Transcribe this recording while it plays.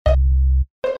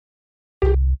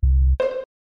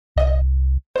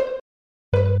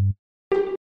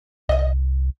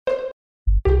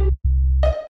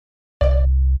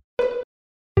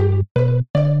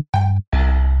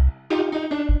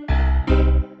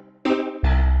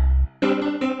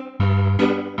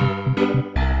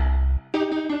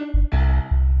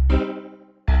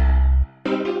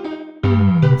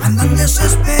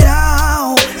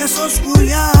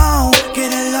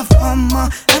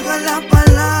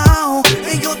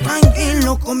yo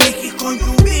tranquilo con mi con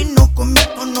vino, con mi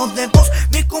tono de voz,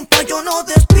 mi compa yo no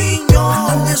destiño.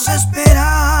 Andan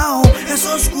desesperao,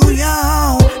 esos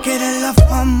culiao, quieren la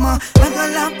fama,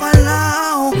 háganla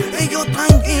palao. Y yo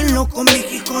tranquilo con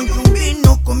mi con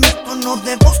vino, con mi tono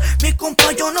de voz, mi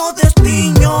compa yo no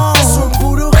destiño. Son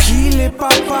puro giles,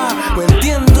 papá, no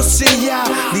entiéndose ya.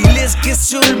 Diles que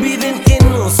se olviden que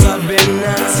no saben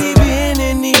nada. Si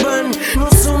vienen y van, no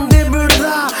son de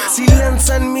verdad. Si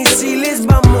lanzan misiles,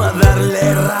 vamos a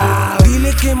darle rap.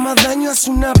 Dile que más daño hace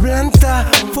una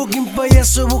planta. Fucking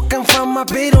payaso buscan fama,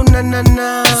 pero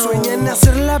na. Sueñan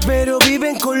hacerla, pero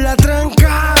viven con la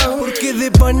tranca. Porque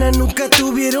de pana nunca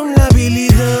tuvieron la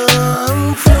habilidad.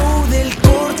 Un flow del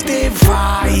corte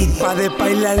fight, pa' de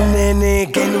bailar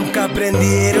nene que nunca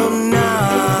aprendieron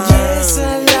nada. Y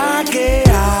esa es la que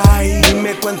hay.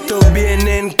 Dime cuántos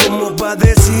vienen como pa'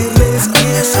 decirles que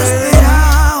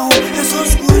desesperao,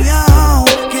 esos culiao,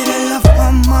 quieren la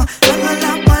fama,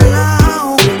 háganla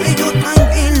palao. Y yo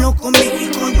tranquilo con mi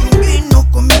con vino,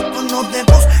 con mi tono de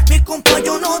voz, mi compa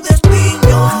yo no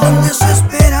destiño. Andan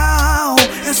desesperao,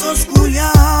 esos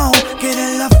culiao,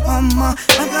 quieren la fama,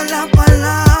 háganla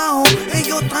palao. Y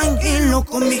yo tranquilo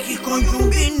con mi con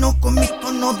vino, con mi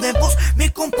tono de voz, mi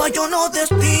compa yo no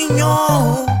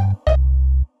destiño.